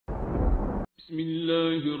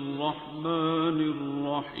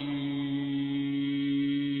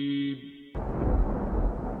बिस्मिल्लाहिर्रहमानिर्रहीम।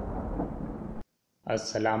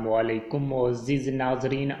 अस्सलामुअलैकुम मुअज़्ज़िज़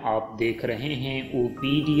नाज़रीन, आप देख रहे हैं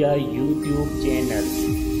उपेडिया यूट्यूब चैनल।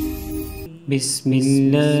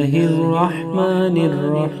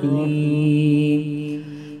 बिस्मिल्लाहिर्रहमानिर्रहीम।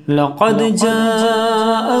 लक़द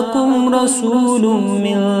जाअकुम रसूलुम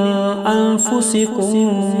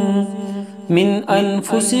मिन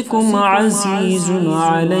अनफुसिकुम अज़ीज़ुन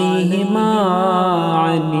अलैहि मा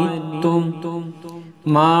अनित्तुम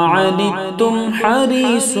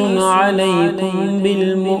हरीसुन अलैकुम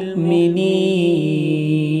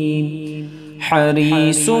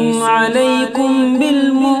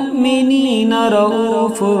बिलमुमिनीन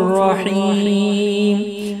रऊफ़ुर रहीम।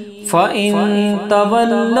 फ़इन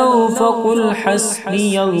तवल्लौ फ़क़ुल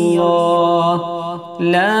हस्बियल्लाह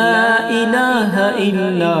ला इलाहा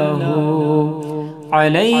इल्ला हु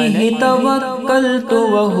अलैहि तवक्कलतु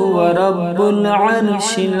व हुवा रब्बुल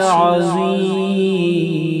अर्शिल अज़ीम।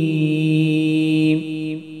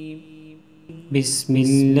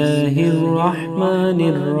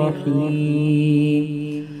 बिस्मिल्लाहिर्रहमानिर्रहीम।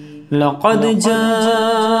 लक़द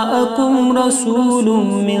जाअकुम रसूलुम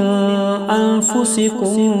मिन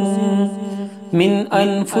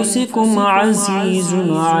अनफुसिकुम अज़ीज़ुन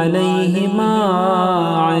अलैहि मा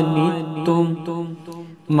अनित्तुम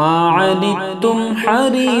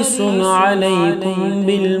हरीसुन अलैकुम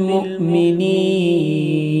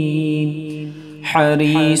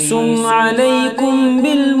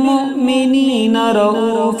बिलमुमिनीन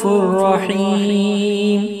रऊफ़ुर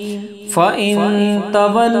रहीम। फ़इन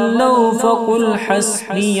तवल्लौ फ़क़ुल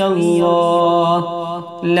हस्बियल्लाह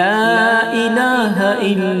ला इलाहा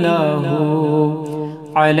इल्ला हु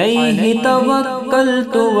अलैहि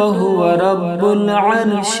तवक्कलतु व हुवा रब्बुल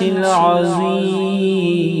अर्शिल अज़ीम।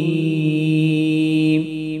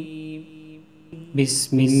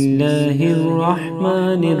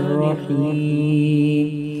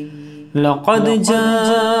 बिस्मिल्लाहिर्रहमानिर्रहीम। लक़द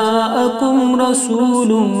जाअकुम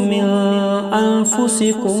रसूलुम मिन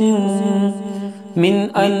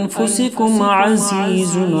अनफुसिकुम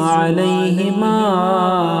अज़ीज़ुन अलैहि मा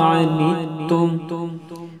अनित्तुम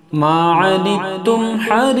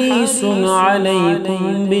हरीसुन अलैकुम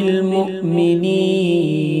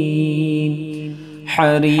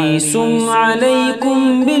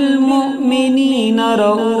बिलमुमिनीन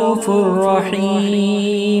रऊफ़ुर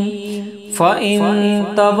रहीम। फ़इन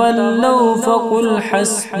तवल्लौ फ़क़ुल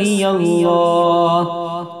हस्बियल्लाह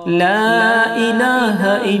ला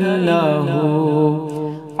इलाहा इल्ला हु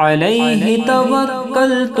अलैहि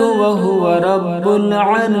तवक्कलतु व हुवा रब्बुल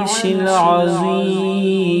अर्शिल अज़ीम।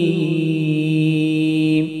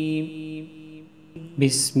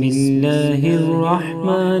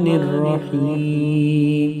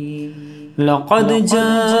 बिस्मिल्लाहिर्रहमानिर्रहीम। लक़द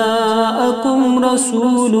जाअकुम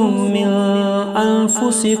रसूलुम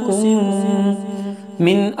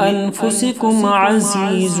मिन अनफुसिकुम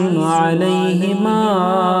अज़ीज़ुन अलैहि मा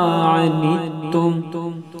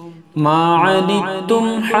अनित्तुम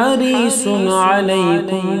हरीसुन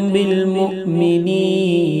अलैकुम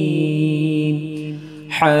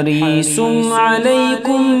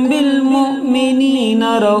बिलमुमिनीन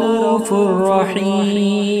रऊफ़ुर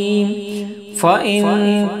रहीम। फ़इन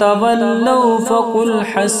तवल्लौ फ़क़ुल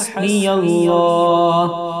हस्बियल्लाह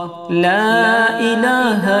ला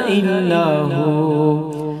इलाहा इल्ला हु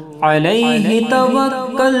अलैहि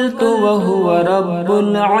तवक्कलतु व हुवा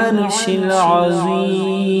रब्बुल अर्शिल अज़ीम।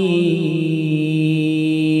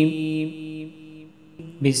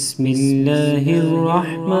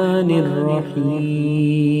 बिस्मिल्लाहिर्रहमानिर्रहीम।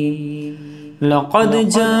 लक़द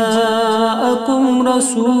जाअकुम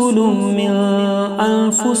रसूलुम मिन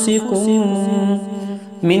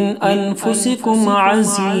अनफुसिकुम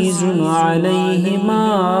अज़ीज़ुन अलैहि मा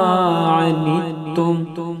अनित्तुम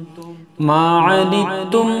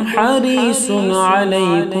हरीसुन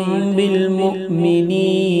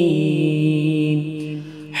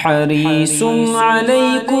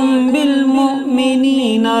अलैकुम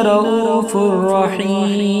बिलमुमिनीन रऊफ़ुर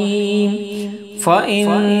रहीम।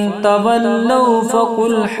 फ़इन तवल्लौ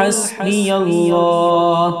फ़क़ुल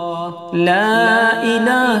हस्बियल्लाह ला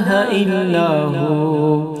इलाहा इल्ला हु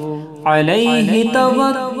अलैहि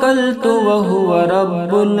तवक्कलतु व हुवा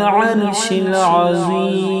रब्बुल अर्शिल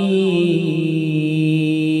अज़ीम।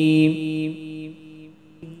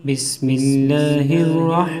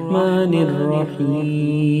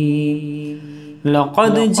 बिस्मिल्लाहिर्रहमानिर्रहीम।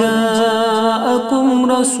 लक़द जाअकुम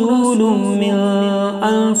रसूलुम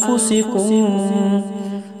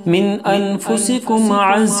मिन अनफुसिकुम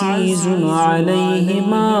अज़ीज़ुन अलैहि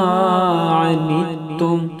मा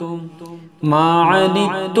मा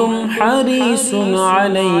अनित्तुम हरीसुन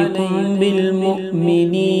अलैकुम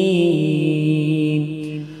बिलमुमिनीन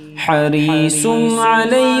हरीसुन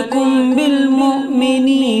अलैकुम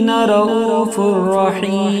बिलमुमिनीन रऊफुर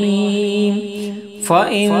रहीम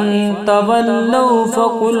फ़इन तवल्लौ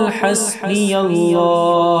फ़कुल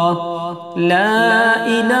हस्बियल्लाह ला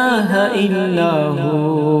इलाहा इल्ला हु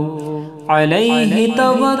अलैहि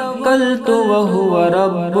तवक्कलतु व हुवा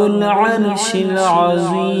रब्बुल अर्शिल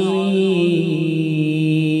अज़ीम।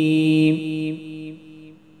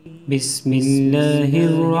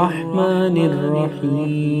 बिस्मिल्लाहिर रहमानिर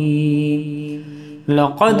रहीम।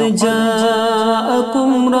 लक़द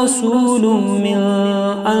जाअकुम रसूलुम मिन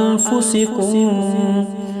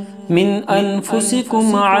अनफुसिकुम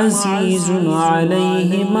अज़ीज़ुन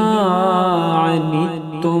अलैहि मा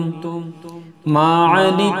अनित्तुम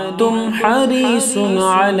हरीसुन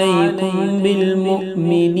अलैकुम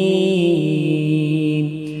बिलमुमिनीन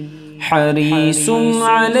हरीसुन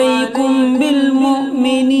अलैकुम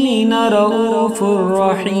बिलमुमिनीन रऊफुर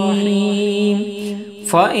रहीम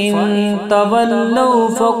फ़इन तवल्लौ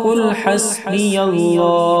फ़कुल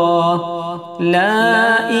हस्बियल्लाह ला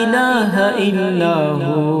इलाहा इल्ला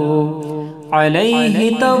हु अलैहि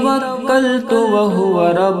तवक्कलतु व हुवा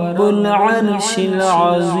रब्बुल अर्शिल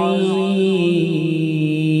अज़ीम।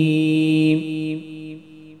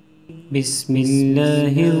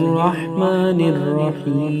 बिस्मिल्लाहिर रहमानिर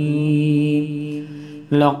रहीम।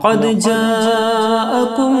 लक़द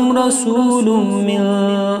जाअकुम रसूलुम मिन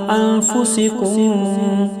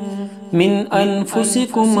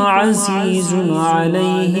अनफुसिकुम अज़ीज़ुन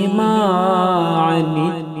अलैहि मा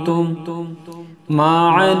अनित्तुम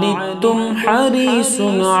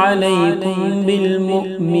हरीसुन अलैकुम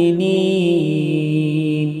बिलमुमिनीन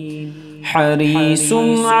हरीसुन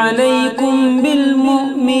अलैकुम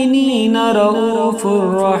बिलमुमिनीन रऊफुर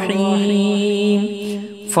रहीम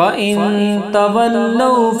फ़इन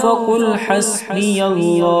तवल्लौ फ़कुल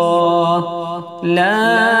हस्बियल्लाह ला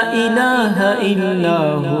इलाहा इल्ला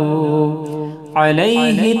हु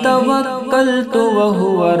अलैहि तवक्कलतु व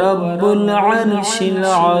हुवा रब्बुल अर्शिल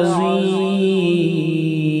अज़ीम।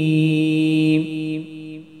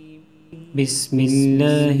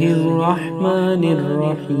 बिस्मिल्लाहिर रहमानिर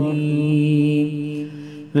रहीम।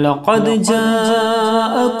 लक़द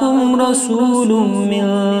जाअकुम रसूलुम मिन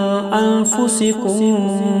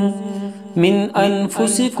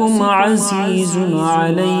अनफुसिकुम अज़ीज़ुन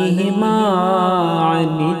अलैहि मा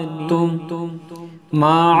अनित्तुम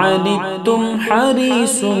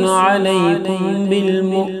हरीसुन अलैकुम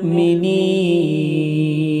बिलमुमिनीन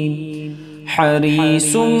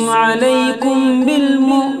हरीसुन अलैकुम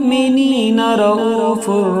बिलमुमिनीन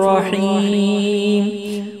रऊफुर रहीम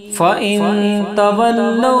फ़इन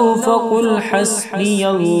तवल्लौ फ़कुल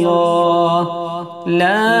हस्बियल्लाह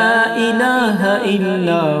ला इलाहा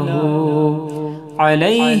इल्ला हु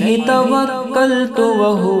अलैहि तवक्कलतु व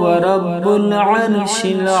हुवा रब्बुल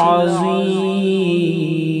अर्शिल अज़ीम।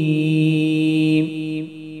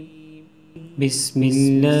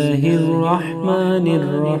 बिस्मिल्लाहिर रहमानिर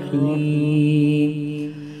रहीम।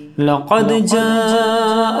 लक़द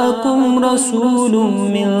जाअकुम रसूलुम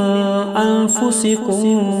मिन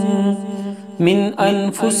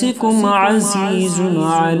अनफुसिकुम अज़ीज़ुन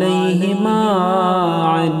अलैहि मा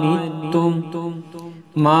अनित्तुम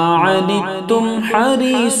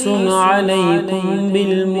हरीसुन अलैकुम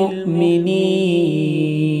बिलमुमिनीन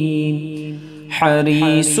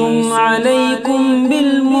हरीसुन अलैकुम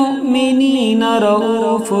बिलमुमिनीन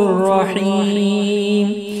रऊफुर रहीम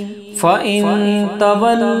फ़इन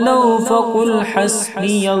तवल्लौ फ़कुल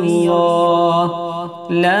हस्बियल्लाह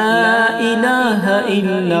ला इलाहा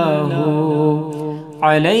इल्ला हु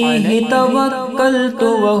अलैहि तवक्कलतु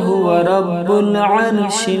व हुवा रब्बुल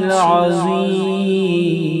अर्शिल अज़ीम।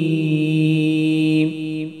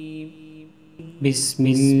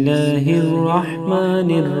 बिस्मिल्लाहिर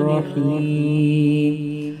रहमानिर रहीम।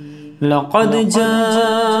 लक़द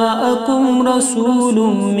जाअकुम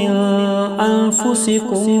रसूलुम मिन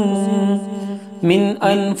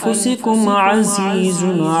अनफुसिकुम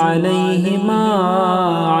अज़ीज़ुन अलैहि मा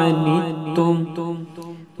अनित्तुम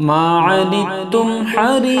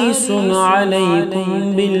हरीसुन अलैकुम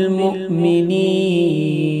बिलमुमिनीन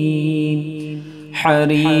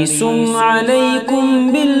हरीसुन अलैकुम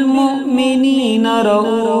बिलमुमिनीन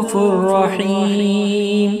रऊफुर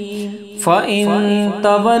रहीम फ़इन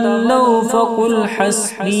तवल्लौ फ़कुल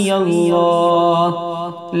हस्बियल्लाह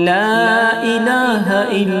ला इलाहा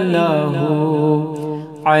इल्ला हु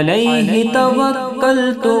अलैहि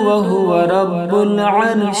तवक्कलतु व हुवा रब्बुल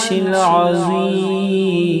अर्शिल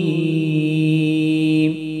अज़ीम।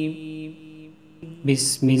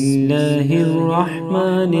 बिस्मिल्लाहिर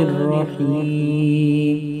रहमानिर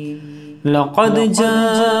रहीम। लक़द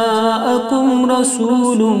जाअकुम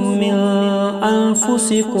रसूलुम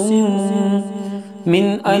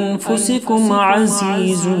मिन अनफुसिकुम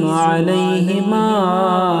अज़ीज़ुन अलैहि मा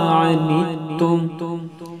अनित्तुम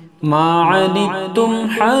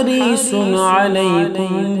हरीसुन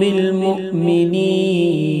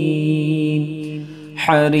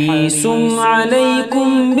अलैकुम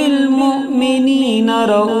बिलमुमिनीन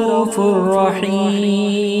रऊफ़ुर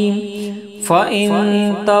रहीम फ़इन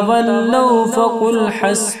तवल्लौ फ़क़ुल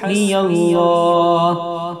हस्बियल्लाह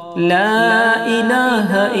ला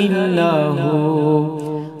इलाहा इल्ला हु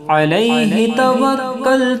अलैहि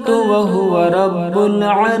तवक्कलतु व हुवा रब्बुल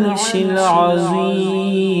अर्शिल अज़ीम।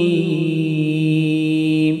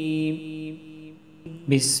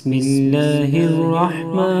 बिस्मिल्लाहिर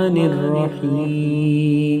रहमानिर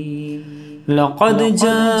रहीम। लक़द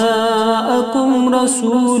जाअकुम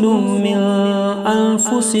रसूलुम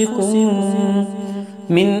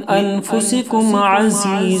मिन अनफुसिकुम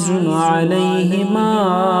अज़ीज़ुन अलैहि मा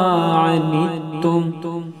अनित्तुम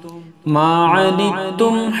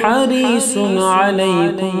हरीसुन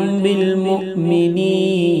अलैकुम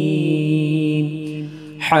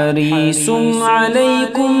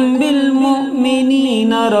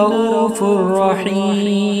बिलमुमिनीन रऊफ़ुर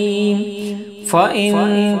रहीम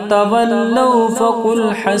फ़इन तवल्लौ फ़क़ुल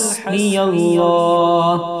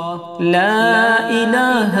हस्बियल्लाह ला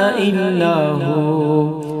इलाहा इल्ला हु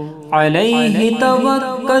अलैहि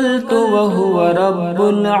तवक्कलतु व हुवा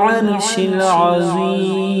रब्बुल अर्शिल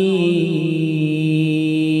अज़ीम।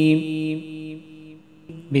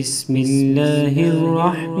 बिस्मिल्लाहिर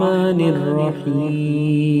रहमानिर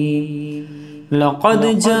रहीम। लक़द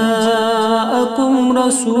जाअकुम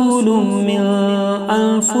रसूलुम मिन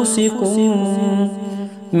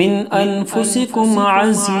अनफुसिकुम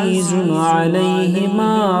अज़ीज़ुन अलैहि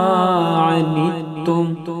मा अनित्तुम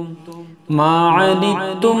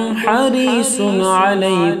हरीसुन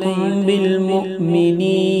अलैकुम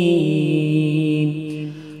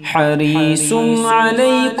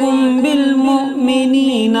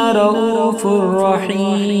बिलमुमिनीन रऊफ़ुर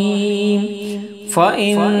रहीम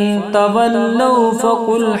फ़इन तवल्लौ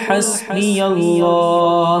फ़क़ुल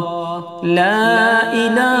हस्बियल्लाह ला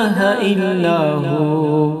इलाहा इल्ला हु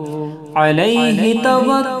अलैहि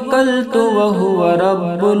तवक्कलतु व हुवा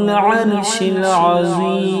रब्बुल अर्शिल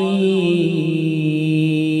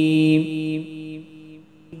अज़ीम।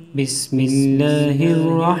 बिस्मिल्लाहिर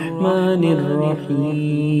रहमानिर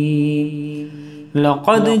रहीम।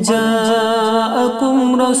 लक़द जाअकुम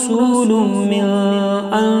रसूलुम मिन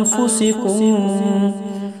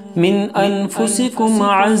अनफुसिकुम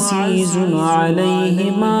अज़ीज़ुन अलैहि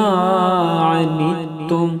मा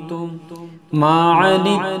अनित्तुम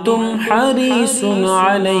हरीसुन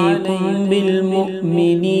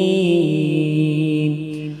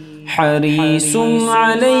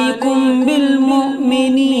अलैकुम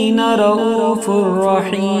बिलमुमिनीन रऊफ़ुर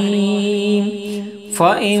रहीम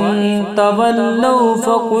फ़इन तवल्लौ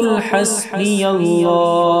फ़क़ुल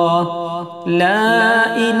हस्बियल्लाह ला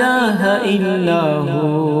इलाहा इल्ला हु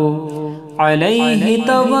अलैहि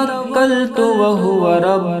तवक्कलतु व हुवा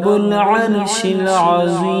रब्बुल अर्शिल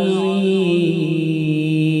अज़ीम।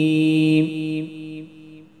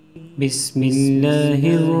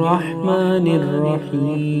 बिस्मिल्लाहिर रहमानिर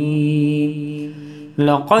रहीम।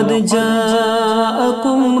 लक़द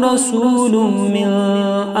जाअकुम रसूलुम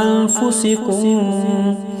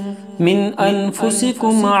मिन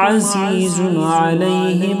अनफुसिकुम अज़ीज़ुन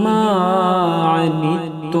अलैहि मा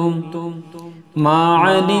अनित्तुम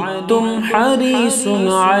हरीसुन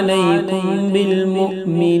अलैकुम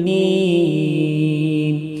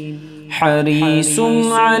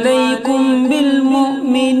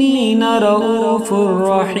बिलमुमिनीन रऊफ़ुर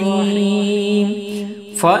रहीम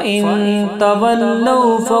फ़इन तवल्लौ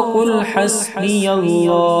फ़क़ुल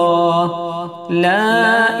हस्बियल्लाह ला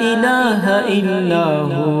इलाहा इल्ला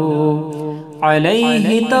हु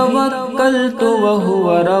अलैहि तवक्कलतु व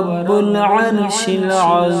हुवा रब्बुल अर्शिल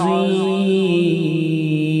अज़ीम।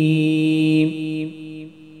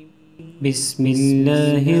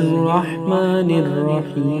 बिस्मिल्लाहिर रहमानिर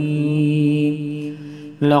रहीम।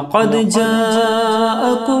 लक़द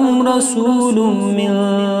जाअकुम रसूलुम मिन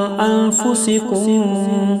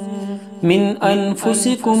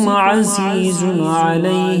अनफुसिकुम अज़ीज़ुन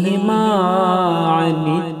अलैहि मा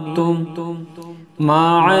अनित्तुम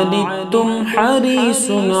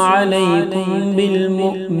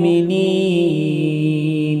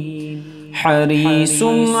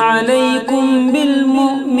हरीसुन अलैकुम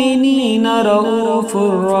बिलमुमिनीन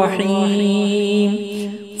रऊफ़ुर रहीम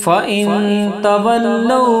फ़इन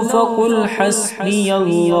तवल्लौ फ़क़ुल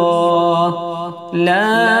हस्बियल्लाह ला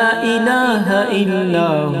इलाहा इल्ला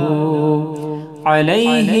हु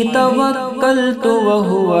अलैहि तवक्कलतु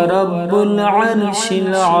वहुव रब्बुल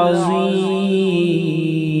अर्शिल अज़ीम।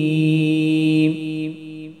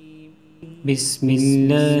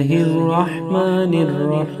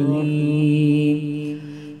 बिस्मिल्लाहिर्रहमानिर्रहीम।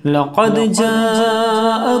 लक़द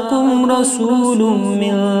जाअकुम रसूलुम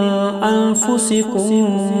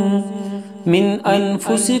मिन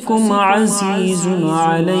अनफुसिकुम अज़ीज़ुन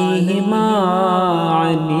अलैहि मा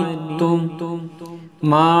अनित्तुम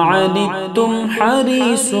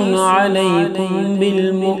हरीसुन अलैकुम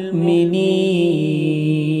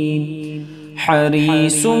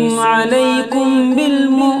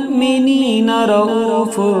बिलमुमिनीन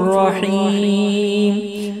रऊफ़ुर रहीम।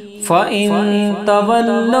 फ़इन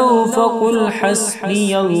तवल्लौ फ़कुल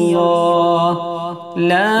हस्बियल्लाह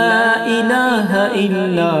ला इलाहा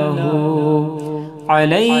इल्ला हु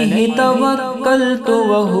अलैहि तवक्कलतु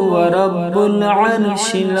वहुव रब्बुल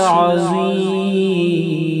अर्शिल अज़ीम।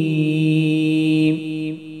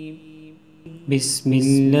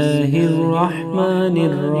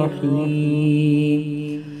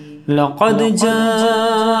 बिस्मिल्लाहिर्रहमानिर्रहीम। लक़द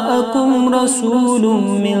जाअकुम रसूलुम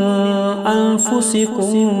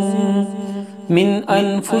मिन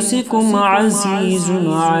अनफुसिकुम अज़ीज़ुन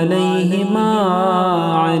अलैहि मा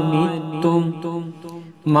अनित्तुम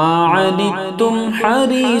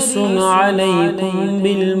हरीसुन अलैकुम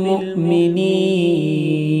बिलमुमिनीन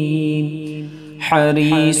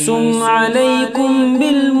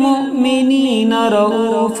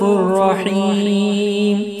रऊफ़ुर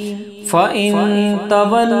रहीम। फ़इन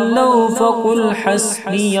तवल्लौ फ़कुल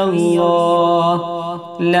हस्बियल्लाह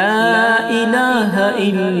ला इलाहा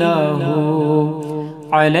इल्ला हु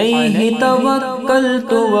अलैहि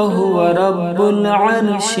तवक्कलतु वहुव रब्बुल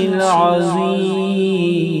अर्शिल अज़ीम।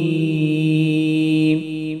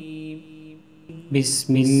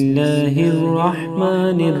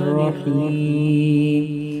 बिस्मिल्लाहिर्रहमानिर्रहीम।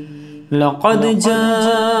 लक़द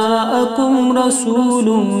जाअकुम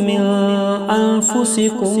रसूलुम मिन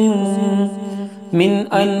अनफुसिकुम मिन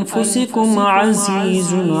अनफुसिकुम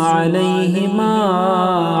अज़ीज़ुन अलैहि मा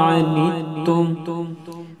अनित्तुम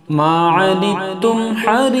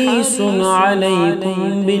हरीसुन अलैकुम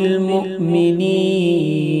बिलमुमिनीन रऊफ़ुर रहीम। फ़इन तवल्लौ फ़कुल हस्बियल्लाह ला इलाहा इल्ला हु अलैहि तवक्कलतु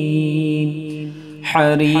वहुव रब्बुल अर्शिल अज़ीम। बिस्मिल्लाहिर्रहमानिर्रहीम। लक़द जाअकुम रसूलुम मिन अनफुसिकुम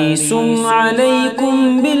अज़ीज़ुन अलैहि मा अनित्तुम हरीसुन अलैकुम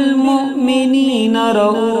बिलमुमिनीन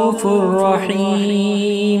रऊफ़ुर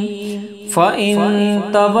रहीम। फ़इन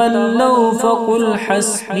तवल्लौ फ़कुल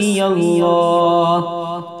हस्बियल्लाह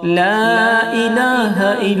ला इलाहा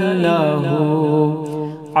इल्ला हु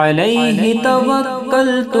अलैहि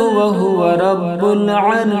तवक्कलतु वहुव रब्बुल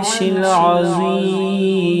अर्शिल अज़ीम।